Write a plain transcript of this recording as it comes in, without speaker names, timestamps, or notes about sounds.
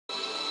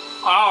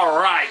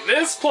Alright,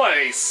 this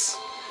place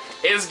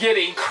is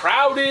getting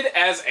crowded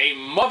as a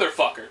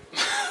motherfucker.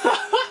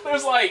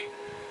 There's like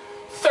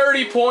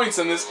 30 points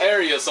in this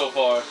area so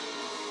far.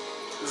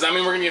 Does that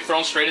mean we're gonna get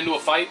thrown straight into a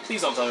fight?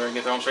 Please don't tell me we're gonna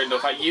get thrown straight into a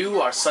fight.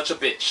 You are such a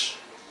bitch.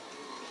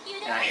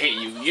 And I hate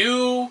you.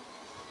 You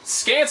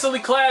scantily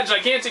clad,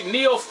 gigantic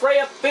Neo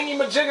Freya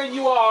thingy-majigger,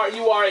 you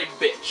are a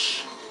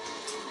bitch.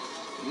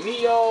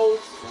 Neo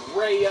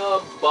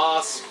Freya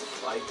boss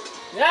fight.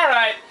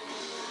 Alright.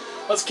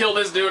 Let's kill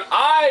this dude.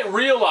 I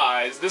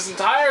realize this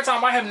entire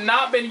time I have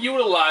not been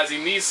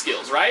utilizing these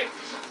skills, right?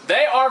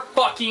 They are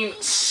fucking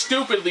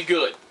stupidly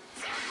good.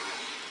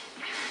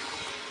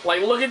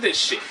 Like, look at this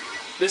shit.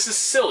 This is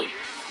silly.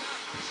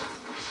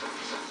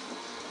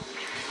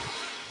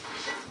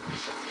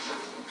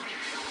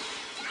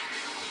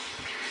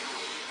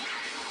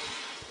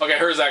 Okay,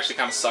 hers actually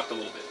kind of sucked a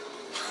little bit.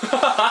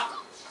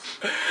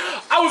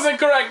 I was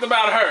incorrect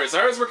about hers.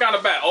 Hers were kind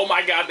of bad. Oh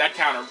my god, that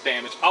counter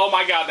damage. Oh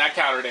my god, that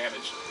counter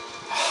damage.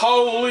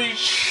 Holy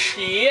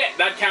shit,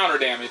 that counter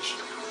damage.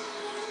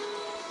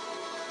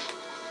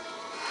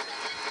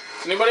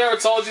 Anybody ever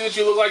told you that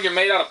you look like you're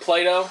made out of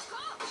Play-Doh?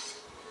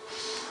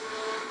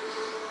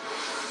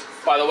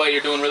 By the way,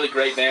 you're doing really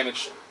great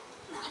damage.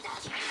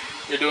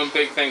 You're doing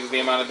big things with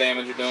the amount of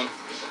damage you're doing.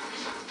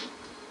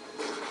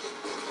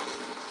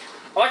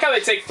 I like how they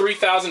take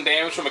 3,000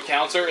 damage from a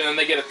counter and then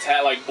they get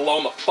attacked, like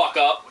blown the fuck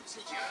up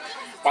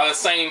by the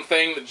same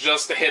thing that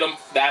just to hit them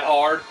that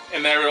hard,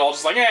 and they're all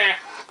just like, eh.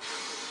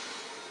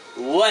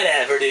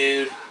 Whatever,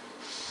 dude.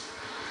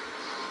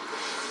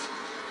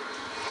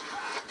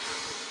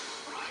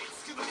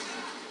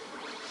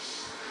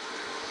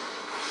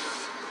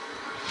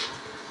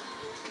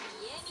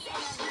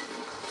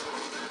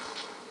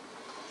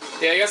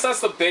 Yeah, I guess that's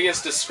the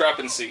biggest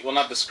discrepancy. Well,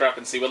 not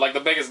discrepancy, but like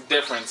the biggest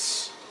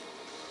difference.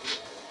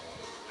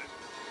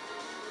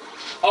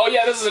 Oh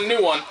yeah, this is a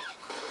new one.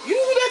 You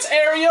know that's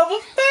area of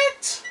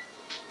effect?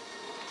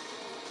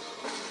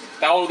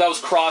 That was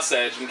cross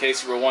edge, in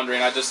case you were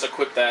wondering. I just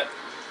equipped that.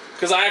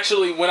 Because I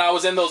actually, when I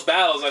was in those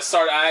battles, I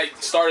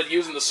started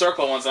using the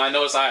circle ones, and I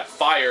noticed I had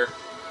fire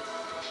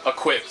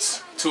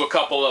equipped to a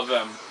couple of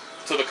them.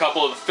 To the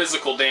couple of the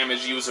physical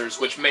damage users,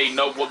 which made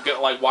no,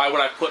 like, why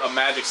would I put a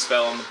magic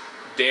spell on the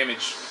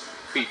damage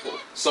people?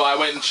 So I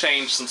went and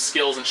changed some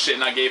skills and shit,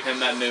 and I gave him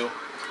that new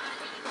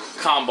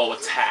combo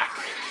attack.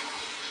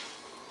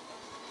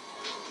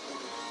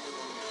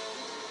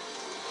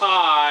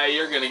 Hi,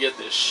 you're gonna get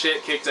this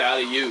shit kicked out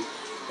of you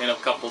in a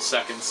couple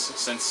seconds,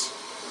 since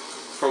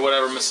for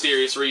whatever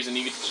mysterious reason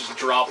you could just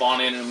drop on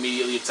in and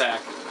immediately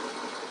attack.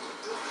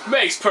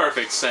 Makes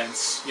perfect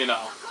sense, you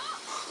know.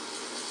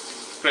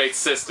 Great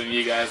system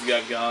you guys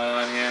got going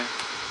on here.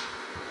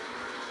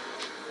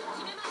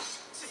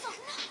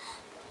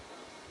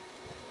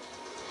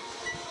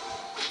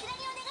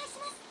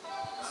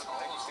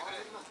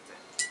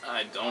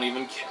 I don't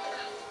even care.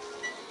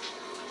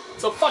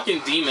 It's a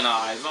fucking demon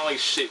eye, it's not like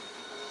shit.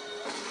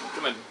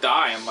 I'm gonna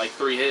die in like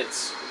 3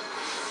 hits.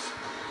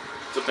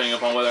 Depending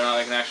upon whether or not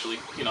I can actually,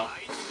 you know,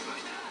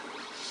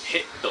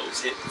 hit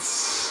those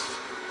hits.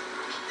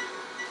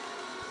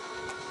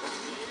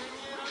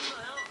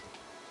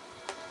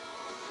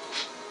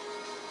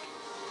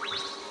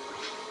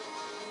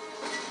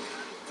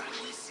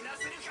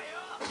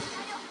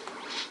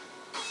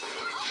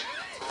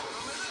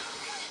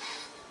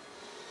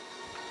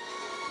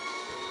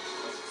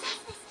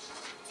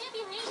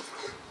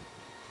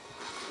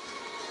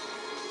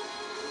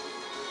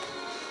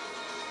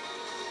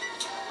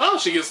 Oh,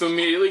 she gets to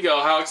immediately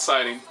go. How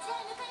exciting.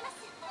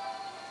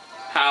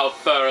 How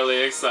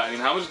thoroughly exciting.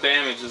 How much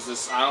damage is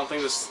this? I don't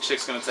think this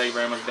chick's going to take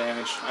very much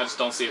damage. I just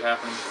don't see it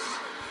happening.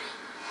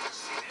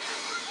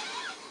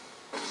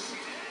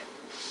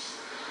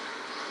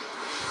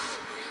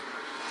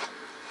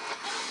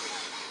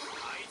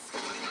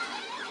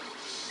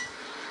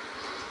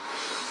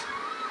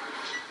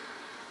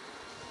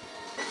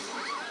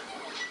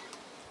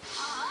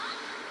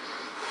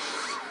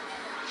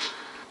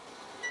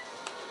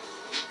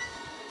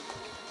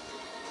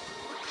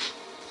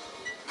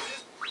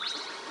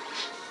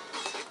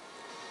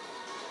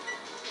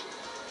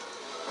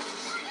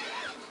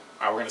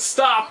 Alright, we're gonna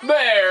stop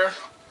there,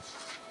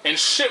 and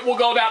shit will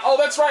go down. Oh,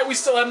 that's right, we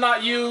still have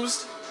not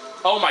used.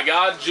 Oh my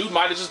god, Jude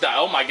might have just died.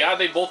 Oh my god,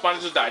 they both might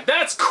have just died.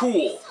 That's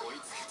cool.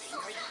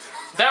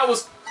 That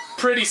was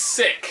pretty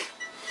sick.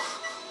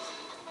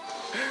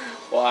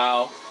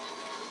 Wow.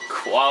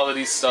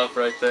 Quality stuff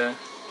right there.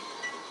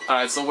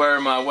 Alright, so where are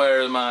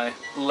my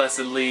blessed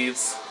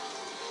leaves?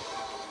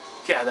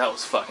 Yeah, that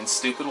was fucking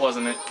stupid,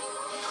 wasn't it?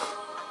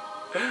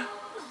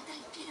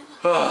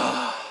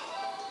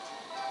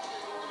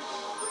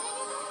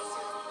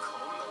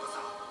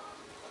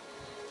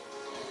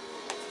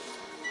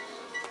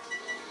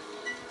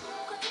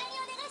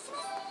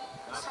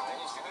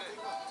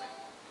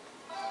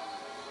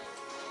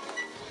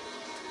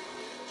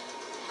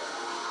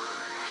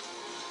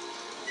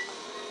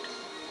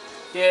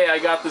 Yeah, I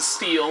got the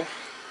steel.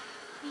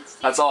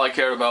 That's all I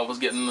cared about, was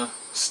getting the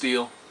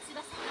steel.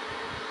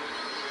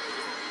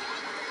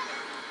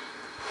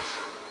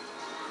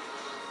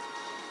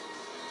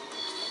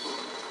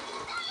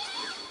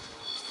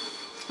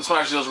 This one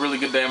actually does really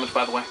good damage,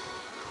 by the way.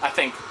 I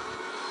think.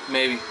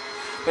 Maybe.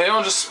 Maybe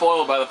I'm just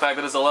spoiled by the fact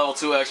that it's a level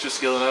 2 extra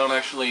skill and I don't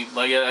actually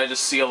like it. I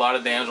just see a lot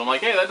of damage. I'm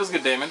like, hey, that does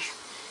good damage.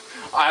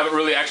 I haven't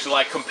really actually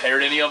like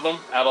compared any of them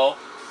at all.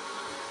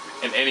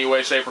 In any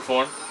way, shape, or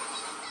form.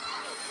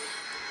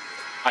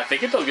 I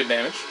think it does good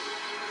damage.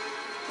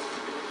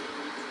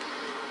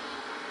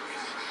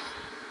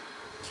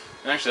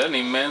 Actually, that didn't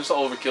even manage to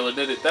overkill it,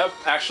 did it? That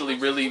actually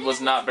really was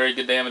not very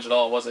good damage at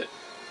all, was it?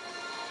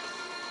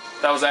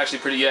 That was actually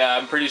pretty, yeah,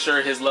 I'm pretty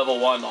sure his level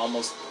 1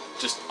 almost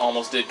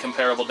did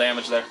comparable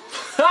damage there.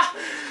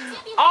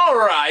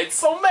 Alright,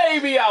 so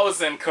maybe I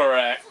was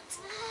incorrect.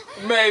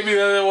 Maybe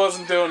that it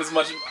wasn't doing as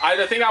much.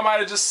 I think I might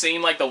have just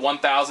seen like the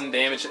 1,000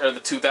 damage, or the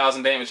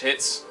 2,000 damage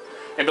hits.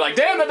 And be like,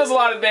 damn, that does a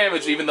lot of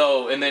damage, even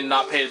though, and then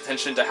not pay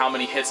attention to how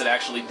many hits it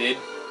actually did.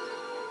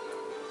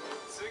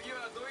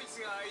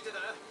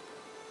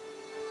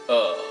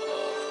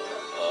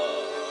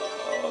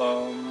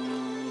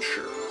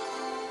 Sure.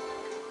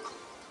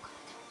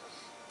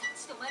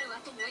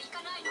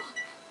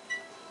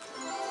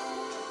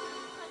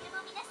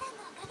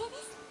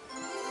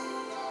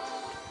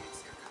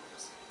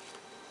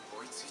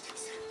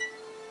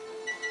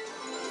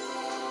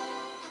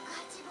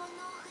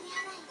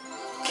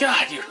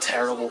 God, you're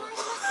terrible.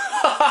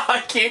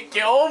 I can't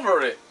get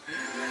over it.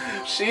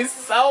 She's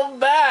so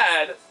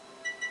bad.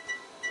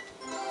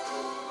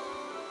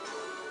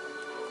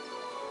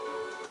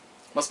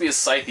 Must be a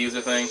scythe user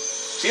thing.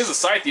 She is a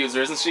scythe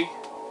user, isn't she?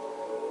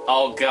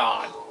 Oh,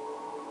 God.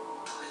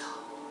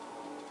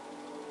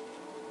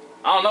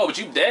 I don't know, but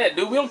you dead,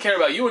 dude. We don't care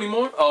about you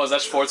anymore. Oh, is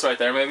that Schwartz right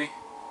there, maybe?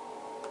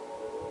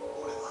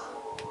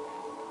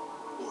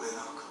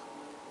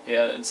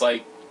 Yeah, it's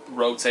like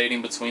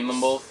rotating between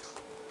them both.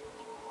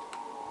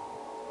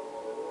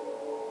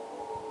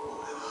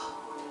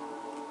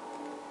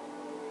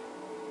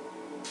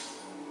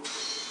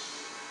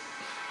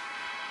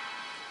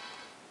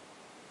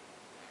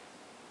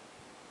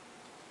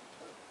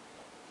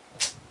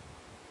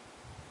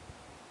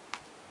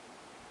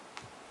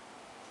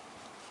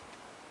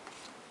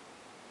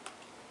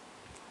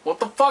 What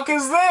the fuck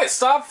is this?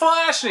 Stop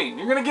flashing!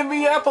 You're gonna give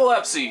me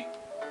epilepsy!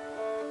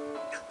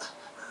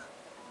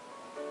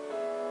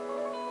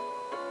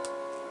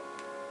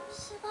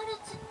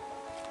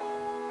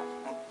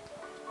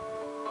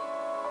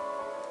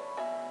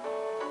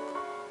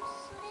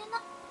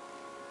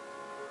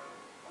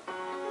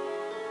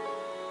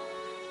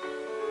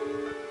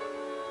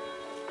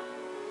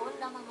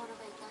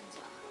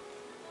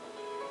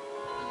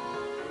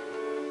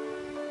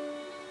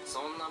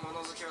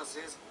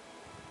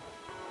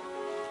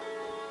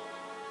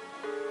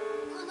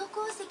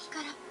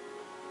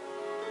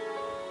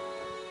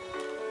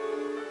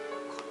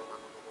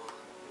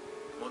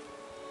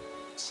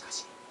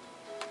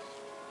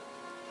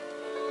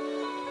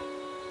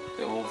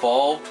 They will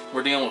evolve.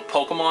 We're dealing with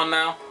Pokemon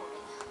now.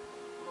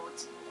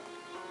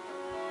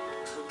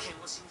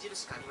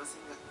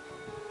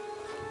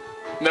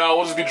 No,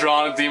 we'll just be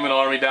drawing a demon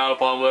army down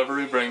upon whenever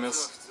we bring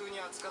this.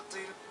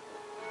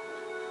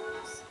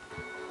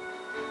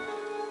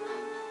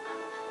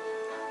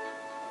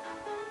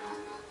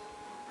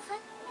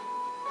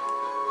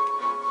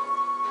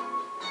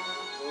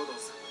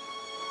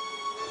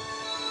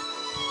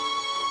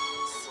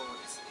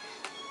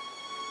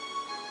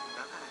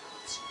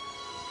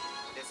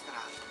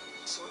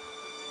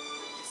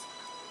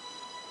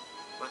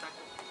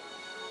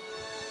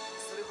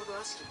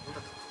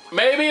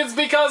 Maybe it's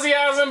because he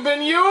hasn't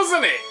been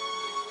using it.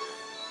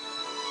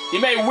 He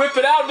may whip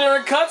it out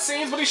during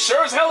cutscenes, but he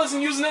sure as hell isn't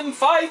using it in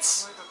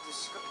fights.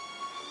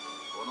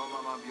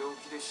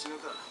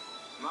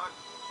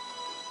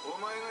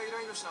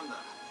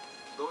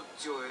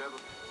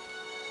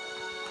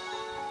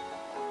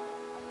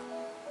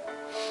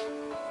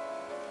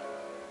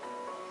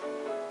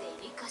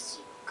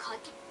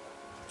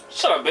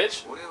 Shut up,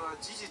 bitch.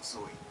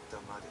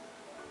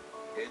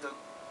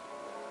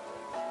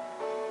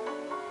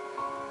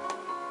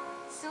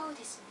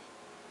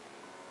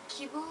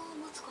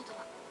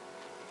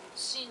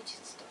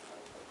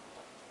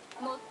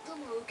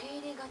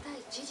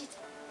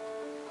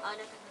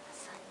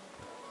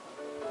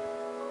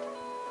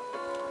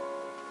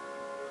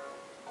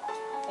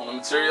 Only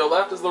material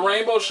left is the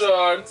rainbow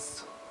shard.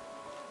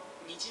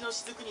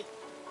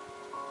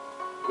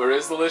 Where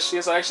is the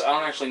Licious? I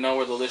don't actually know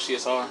where the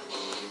Licious are.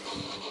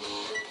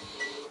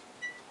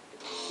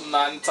 I'm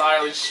not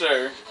entirely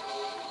sure.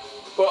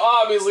 But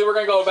obviously we're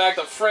gonna go back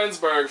to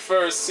Friendsburg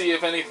first, see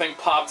if anything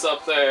pops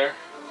up there.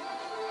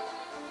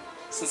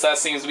 Since that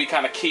seems to be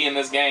kind of key in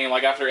this game,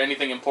 like after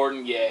anything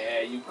important,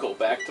 yeah, you go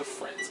back to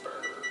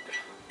Friendsburg.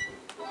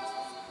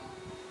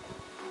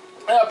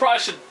 I probably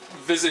should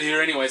visit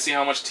here anyway, see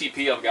how much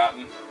TP I've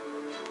gotten.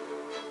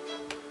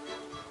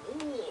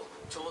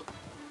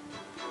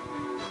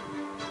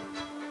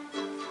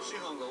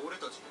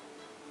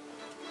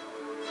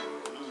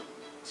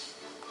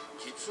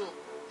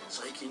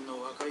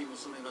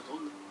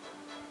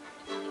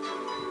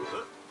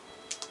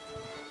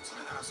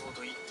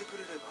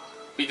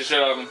 Beat the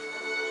shit out of him.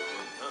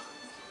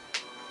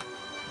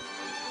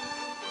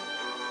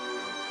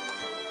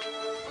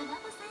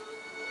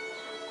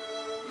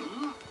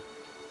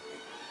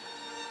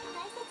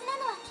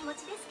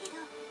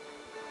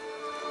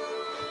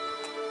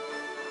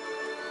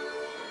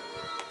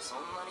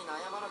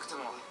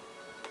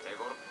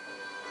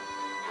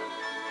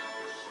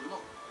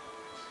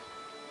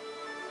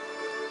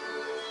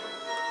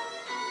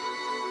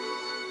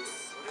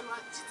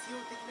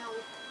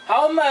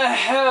 How in the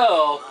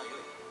hell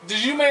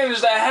did you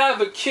manage to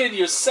have a kid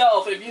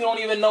yourself if you don't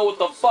even know what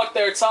the fuck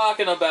they're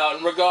talking about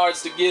in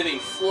regards to giving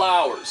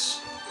flowers?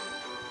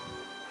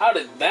 How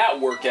did that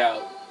work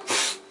out?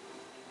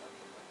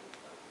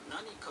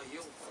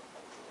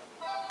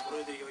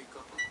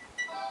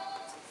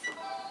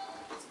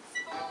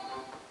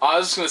 I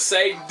was just gonna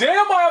say,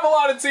 damn, I have a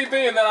lot of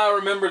TP, and then I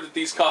remembered that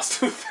these cost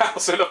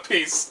 2,000 a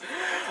piece.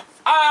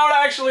 I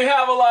don't actually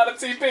have a lot of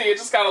TP, it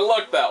just kind of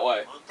looked that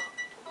way.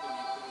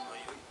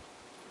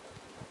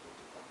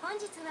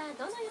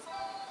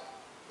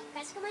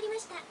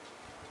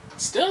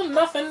 Still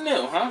nothing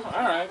new, huh?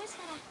 Alright.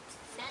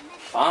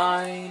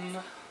 Fine.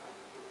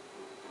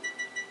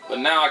 But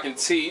now I can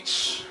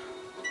teach.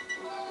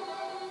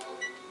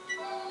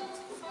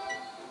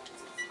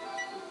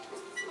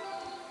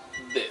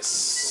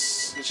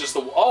 This. It's just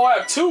the. Oh, I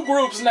have 2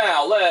 groups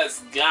now.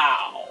 Let's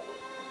go.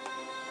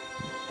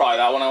 Probably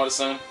that one, I would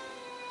assume.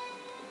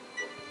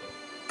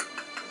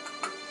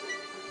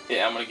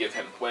 Yeah, I'm gonna give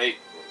him. Wait.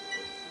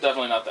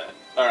 Definitely not that.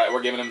 Alright,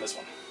 we're giving him this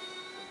one.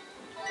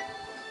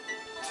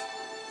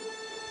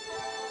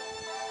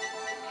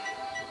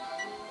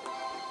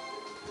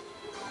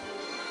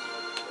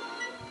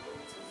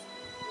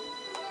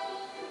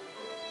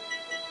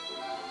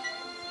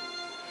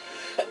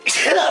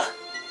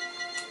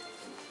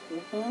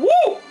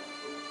 Woo!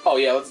 Oh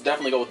yeah, let's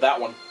definitely go with that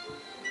one.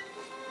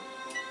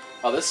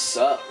 Oh, this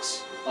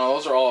sucks. Oh,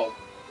 those are all...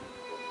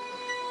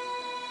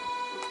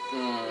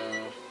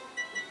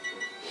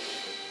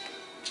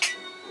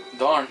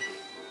 Darn.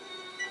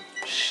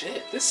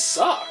 Shit, this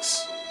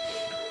sucks.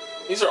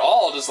 These are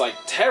all just like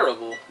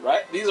terrible,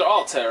 right? These are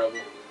all terrible.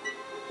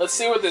 Let's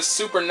see what this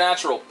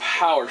supernatural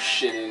power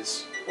shit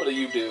is. What do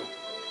you do?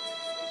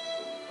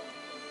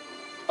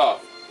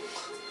 Oh.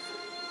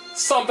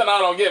 Something I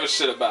don't give a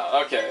shit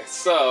about. Okay,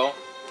 so...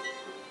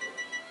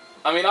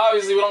 I mean,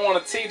 obviously we don't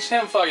want to teach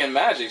him fucking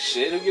magic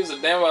shit. Who gives a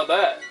damn about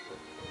that?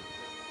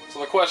 So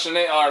the question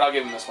is... Alright, I'll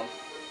give him this one.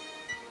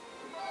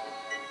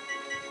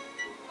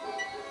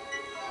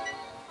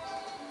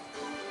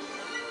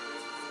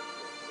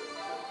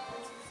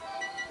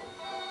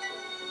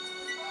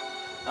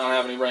 I don't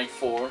have any rank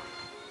 4.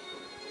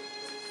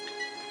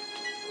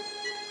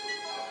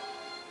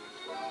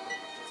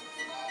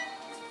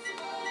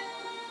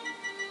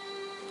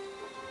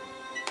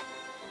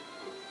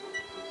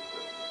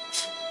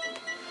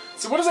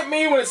 So what does it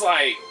mean when it's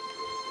like...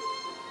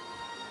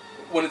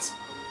 when it's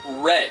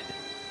red?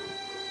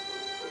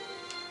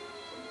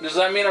 Does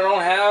that mean I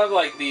don't have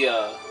like the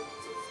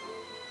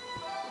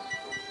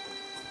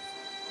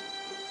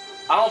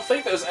I don't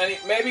think there's any...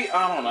 Maybe,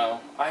 I don't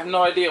know. I have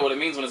no idea what it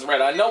means when it's red.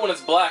 I know when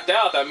it's blacked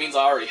out, that means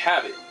I already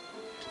have it.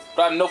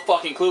 But I have no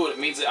fucking clue what it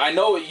means. I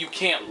know you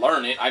can't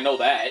learn it. I know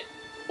that.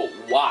 But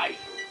why?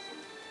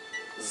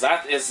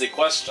 That is the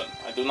question.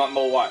 I do not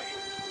know why.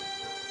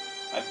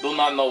 I do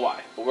not know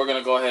why. But we're going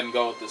to go ahead and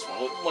go with this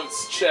one.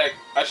 Let's check.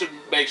 I should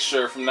make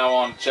sure from now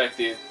on to check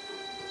the...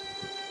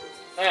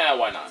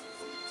 why not?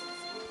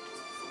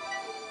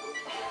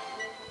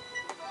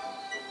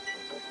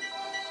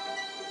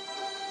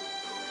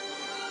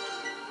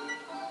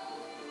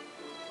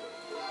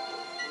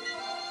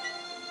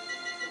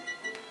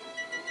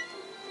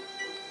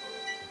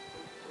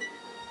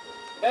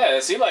 Yeah,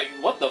 see, like,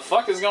 what the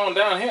fuck is going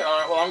down here?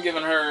 Alright, well, I'm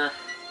giving her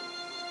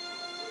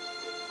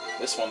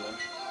this one, then.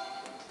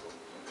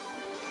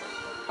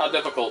 How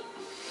difficult.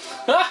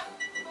 Ha!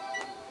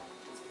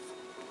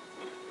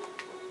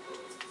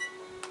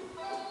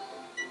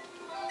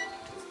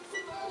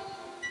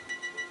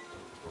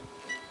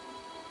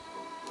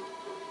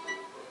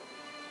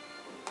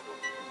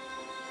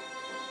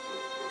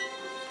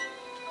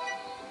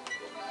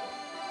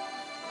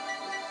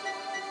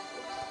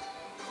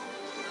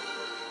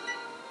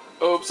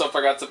 Oops, I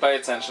forgot to pay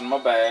attention. My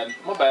bad.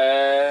 My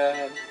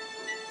bad.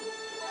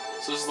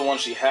 So this is the one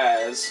she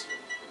has.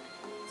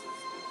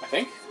 I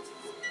think?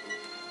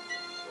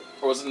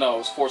 Or was it... No, it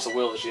was Force of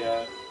Will that she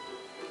had.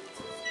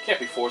 Can't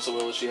be Force of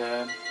Will that she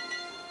had.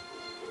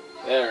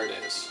 There it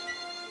is.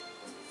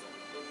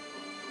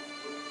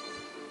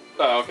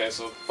 Oh, okay,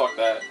 so fuck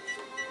that.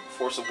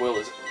 Force of Will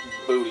is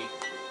booty.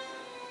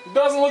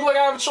 Doesn't look like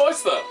I have a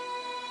choice, though.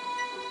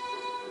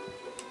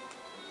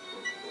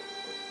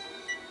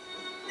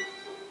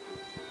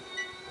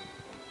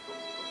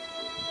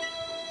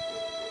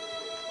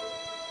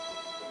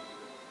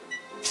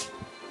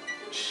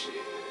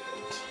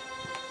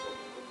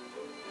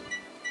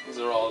 These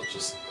are all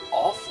just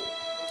awful.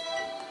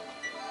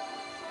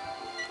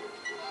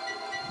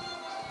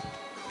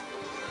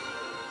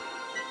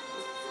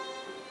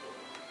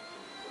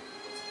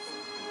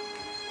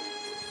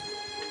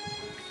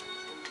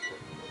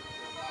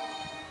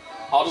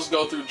 I'll just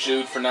go through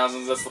Jude for now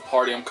since that's the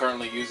party I'm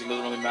currently using.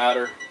 Doesn't really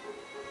matter.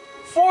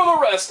 For the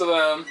rest of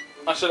them,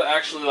 I should have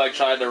actually like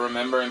tried to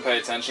remember and pay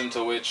attention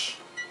to which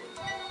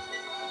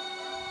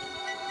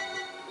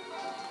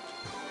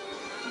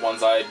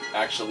ones I'd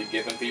actually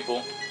given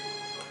people.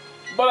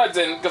 But I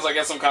didn't, because I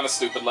guess I'm kind of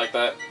stupid like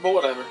that. But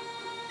whatever.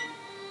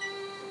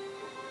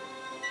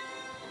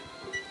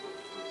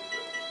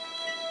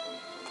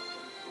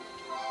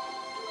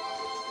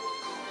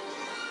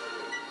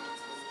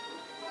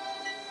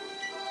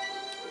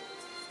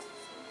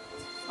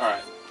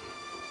 Alright.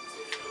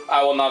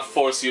 I will not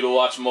force you to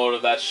watch more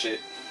of that shit.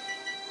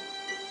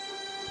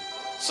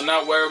 So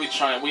now where are we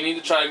trying? We need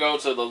to try to go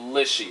to the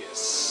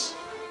Lycius.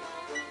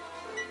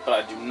 But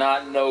I do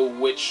not know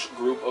which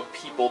group of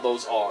people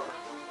those are.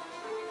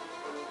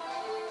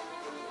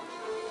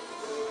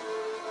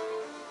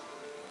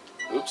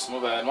 Oops, my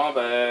bad, my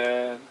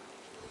bad.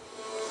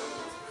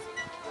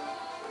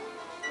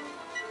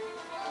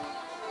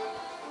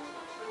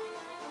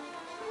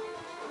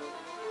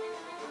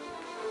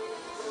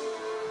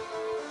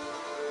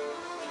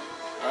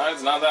 Alright,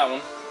 it's not that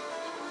one.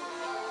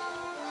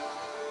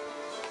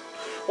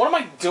 What am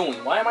I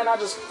doing? Why am I not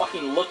just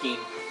fucking looking?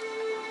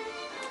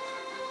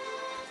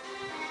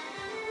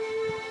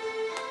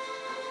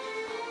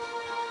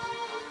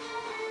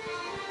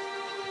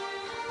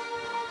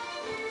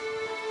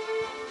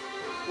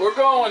 We're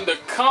going to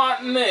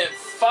Continent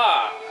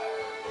 5,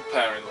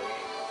 apparently.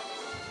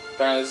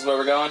 Apparently this is where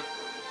we're going.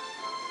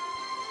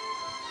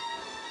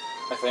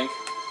 I think.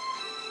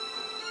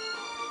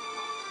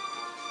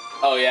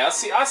 Oh yeah,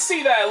 I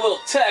see that little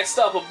text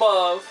up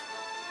above.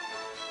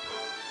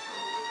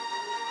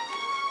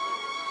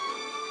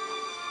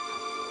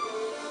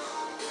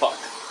 Fuck.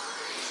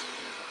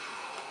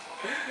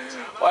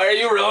 Why are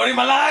you ruining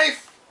my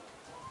life?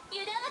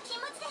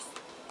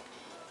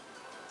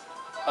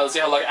 Oh, let's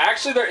see how lucky.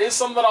 Actually, there is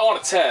something that I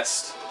want to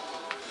test.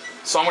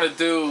 So I'm gonna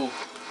do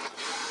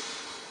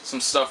some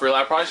stuff real.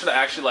 I probably should have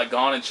actually like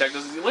gone and checked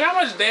this. Look how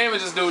much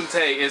damage this dude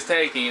is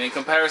taking in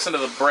comparison to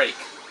the break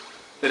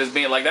that is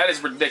being like. That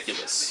is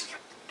ridiculous.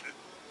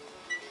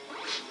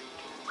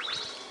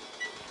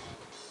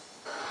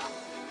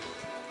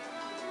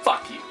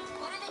 Fuck you.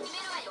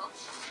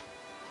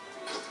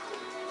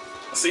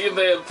 See, if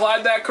they had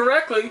applied that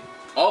correctly,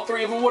 all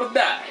three of them would have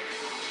died.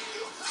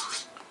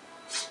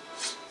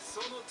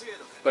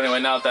 But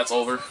anyway, now that that's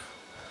over,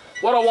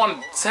 what I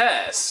wanted to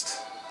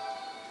test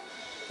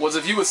was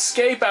if you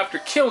escape after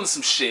killing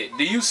some shit,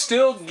 do you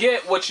still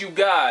get what you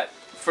got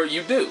for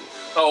you do?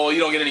 Oh, well, you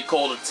don't get any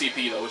cold or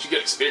TP though, but you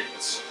get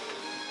experience.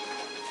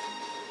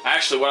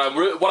 Actually,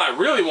 what I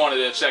really wanted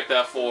to check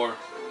that for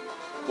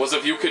was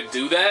if you could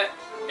do that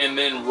and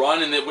then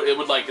run, and it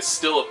would like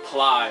still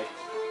apply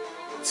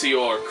to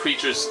your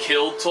creature's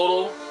killed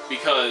total,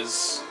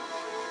 because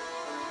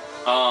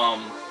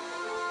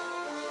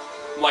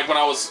like when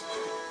I was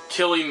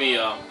killing the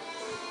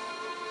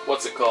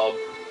what's it called,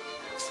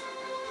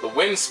 the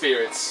wind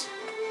spirits,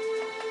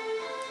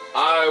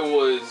 I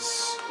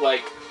was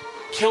like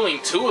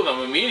killing 2 of them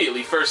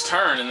immediately first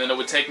turn, and then it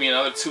would take me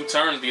another 2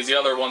 turns because the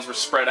other ones were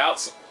spread out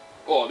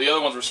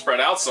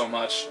so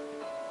much.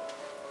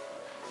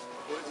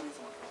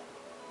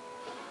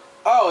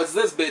 Oh, it's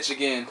this bitch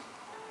again.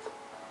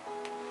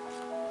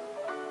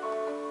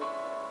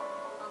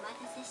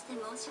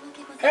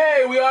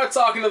 Hey, we are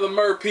talking to the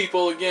mer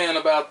people again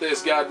about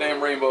this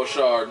goddamn rainbow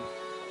shard.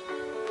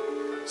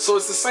 So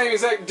it's the same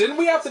exact... Didn't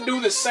we have to do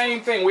the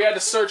same thing? We had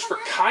to search for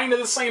kind of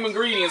the same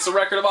ingredients, the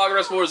Record of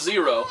Agarest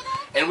 4-0,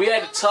 and we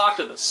had to talk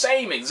to the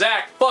same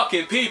exact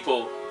fucking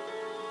people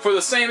for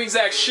the same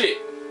exact shit.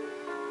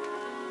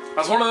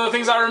 That's one of the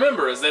things I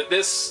remember, is that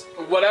this,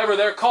 whatever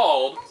they're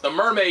called, the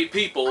mermaid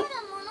people,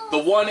 the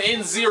one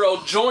in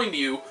 0 joined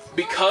you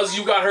because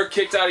you got her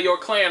kicked out of your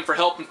clan for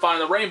helping find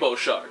the rainbow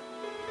shard.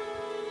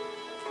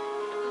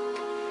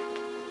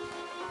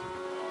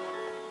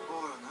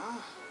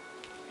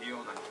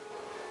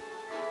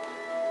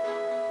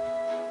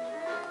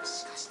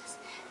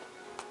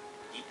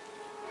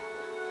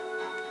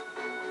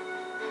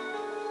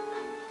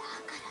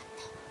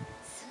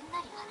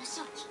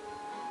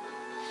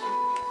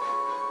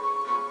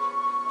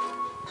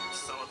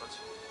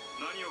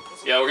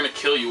 Yeah, we're gonna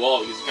kill you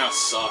all because you kind of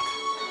suck.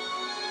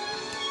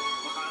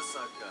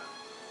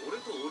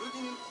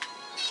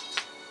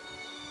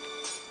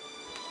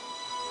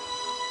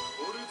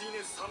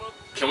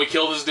 Can we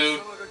kill this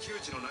dude?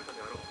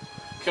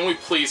 Can we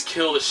please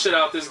kill the shit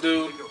out this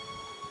dude?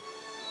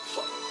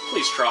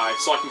 Please try,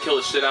 so I can kill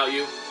the shit out of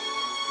you.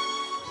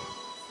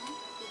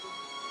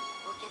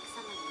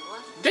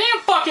 Damn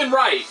fucking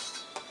right!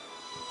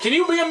 Can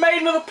you be a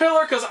maiden of the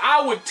pillar? Because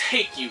I would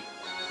take you.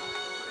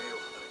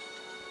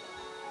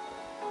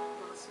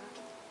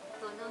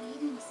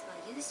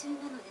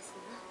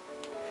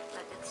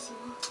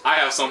 I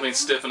have something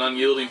stiff and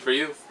unyielding for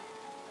you.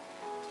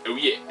 Oh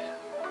yeah.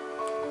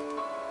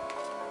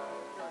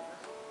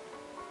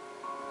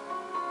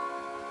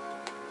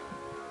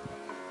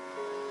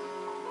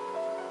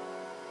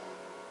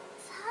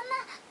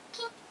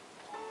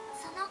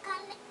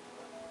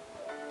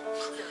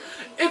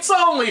 It's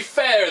only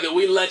fair that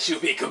we let you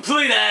be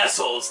complete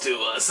assholes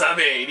to us. I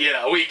mean, you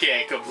know, we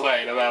can't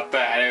complain about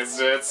that.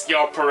 It's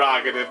your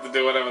prerogative to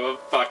do whatever the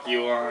fuck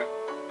you want.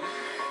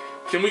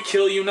 Can we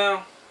kill you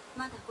now?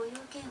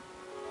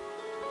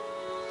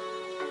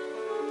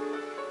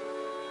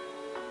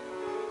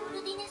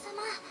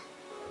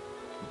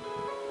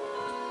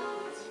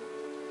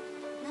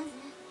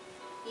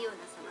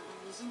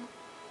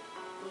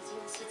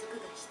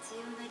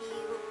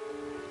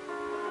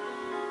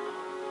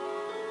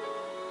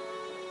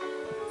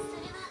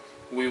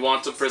 We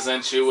want to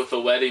present you with a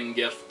wedding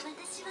gift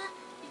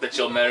that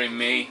you'll marry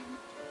me.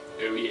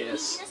 Oh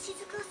yes.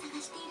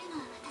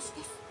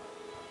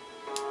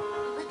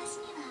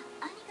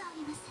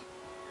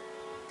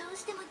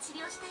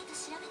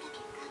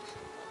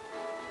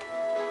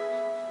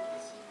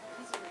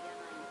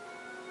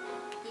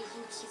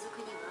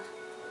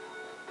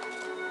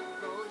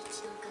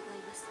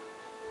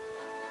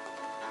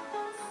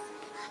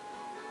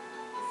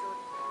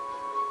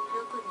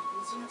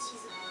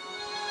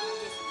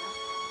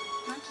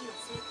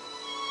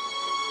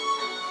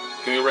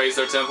 Can we raise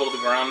their temple to the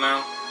ground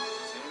now?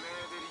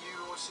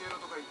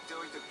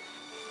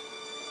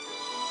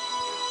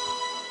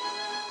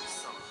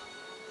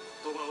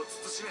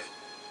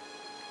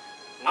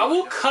 I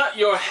will cut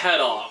your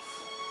head off.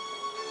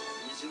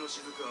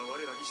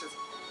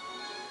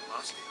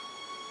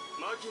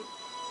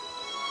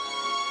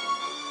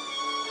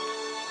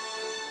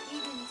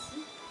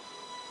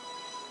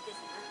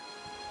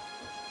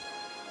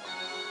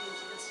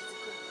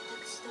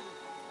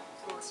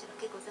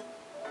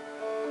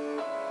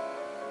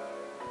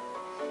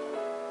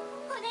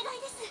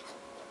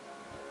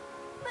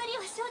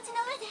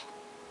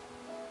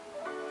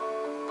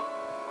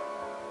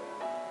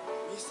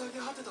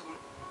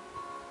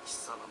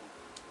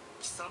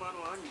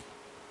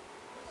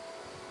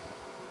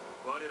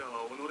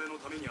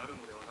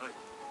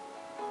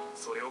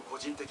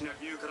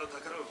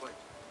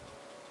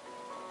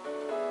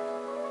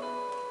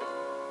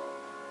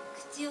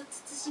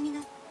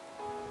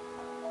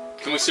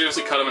 Can we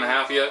seriously cut him in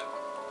half yet?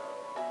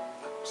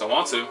 Because I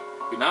want to.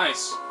 Be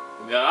nice.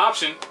 Give me that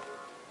option.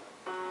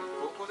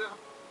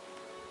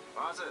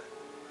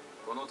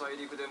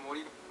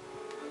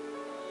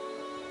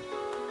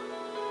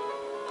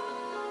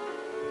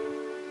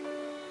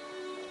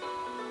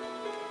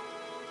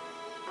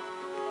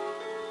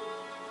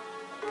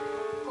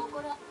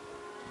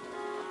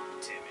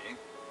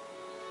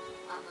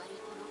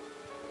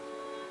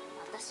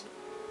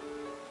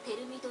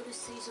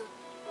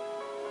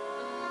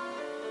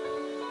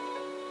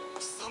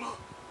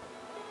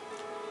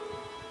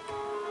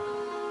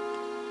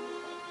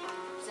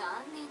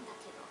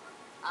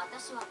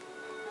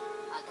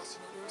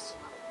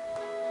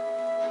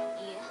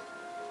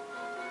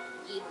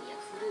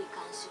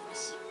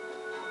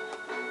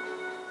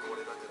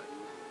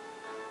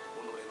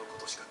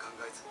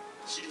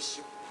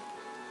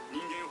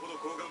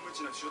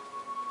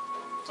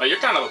 Oh, you're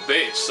kind of a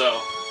bitch, so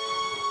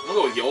I'm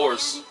gonna go with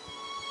yours.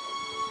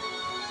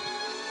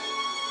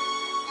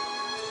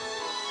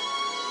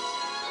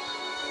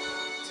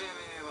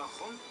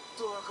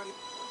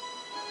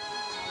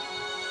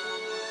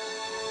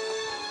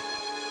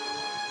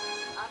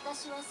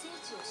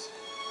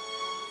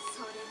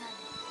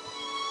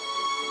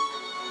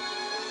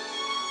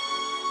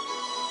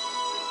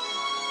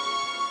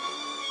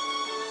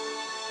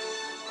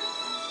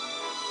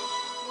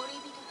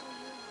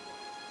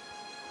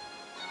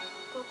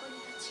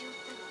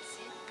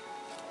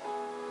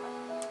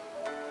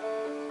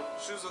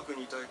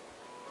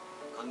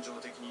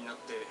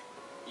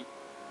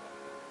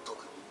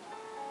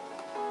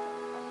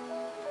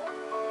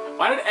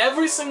 Why did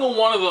every single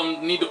one of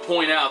them need to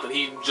point out that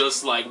he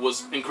just like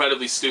was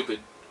incredibly stupid?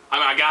 I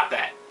mean, I got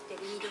that.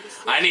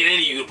 I need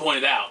any of you to point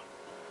it out.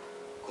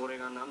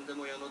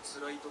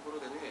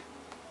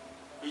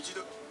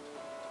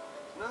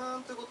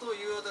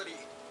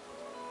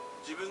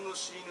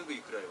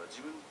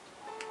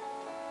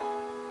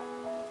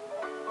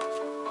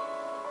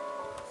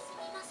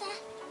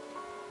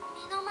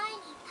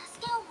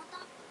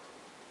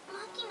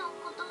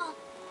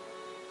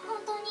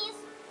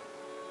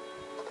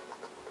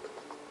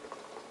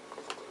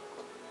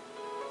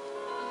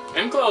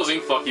 In closing,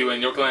 fuck you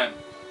and your clan.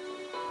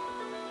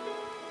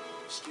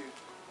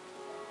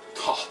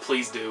 Oh,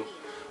 please do.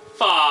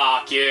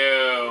 Fuck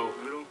you.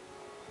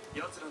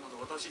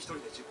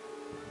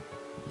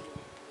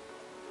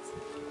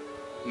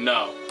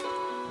 No.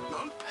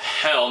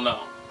 Hell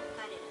no.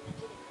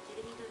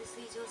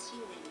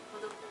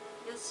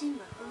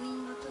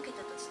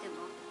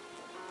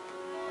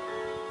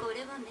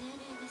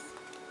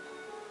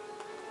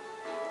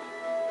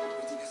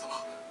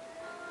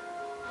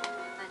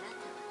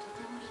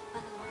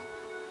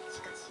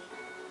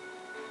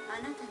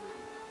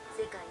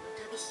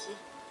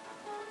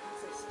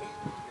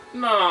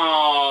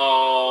 No.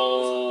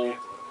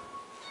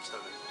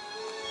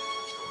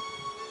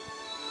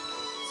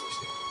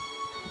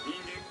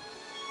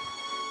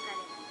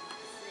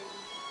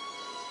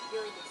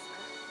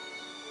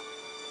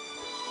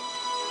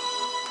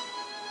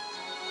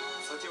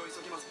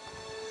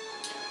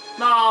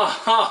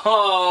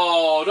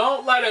 No,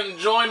 don't let him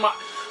join my...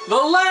 The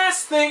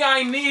last thing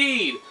I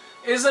need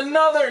is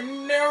another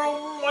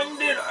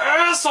narrow-minded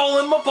asshole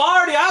in my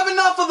party. I have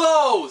enough of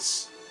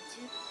those.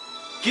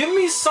 Give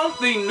me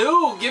something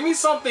new. Give me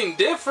something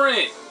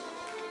different.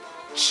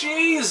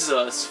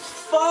 Jesus,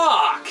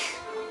 fuck.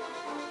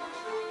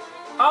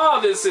 Oh,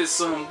 this is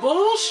some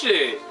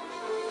bullshit.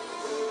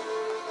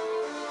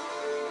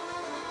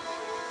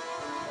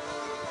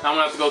 I'm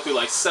gonna have to go through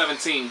like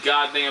 17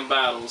 goddamn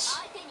battles.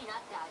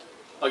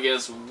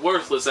 against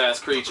worthless-ass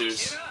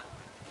creatures.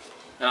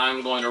 And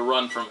I'm going to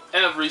run from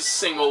every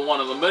single one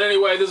of them. But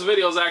anyway, this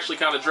video is actually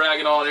kind of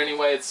dragging on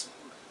anyway. It's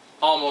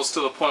almost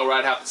to the point where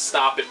I'd have to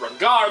stop it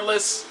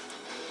regardless.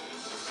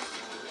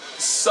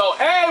 So,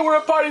 hey, we're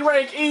at party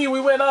rank E.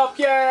 We went up.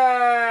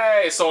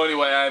 Yay! So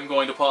anyway, I'm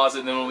going to pause it,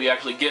 and then when we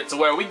actually get to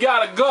where we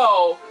gotta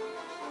go,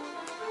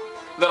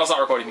 then I'll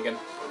start recording again.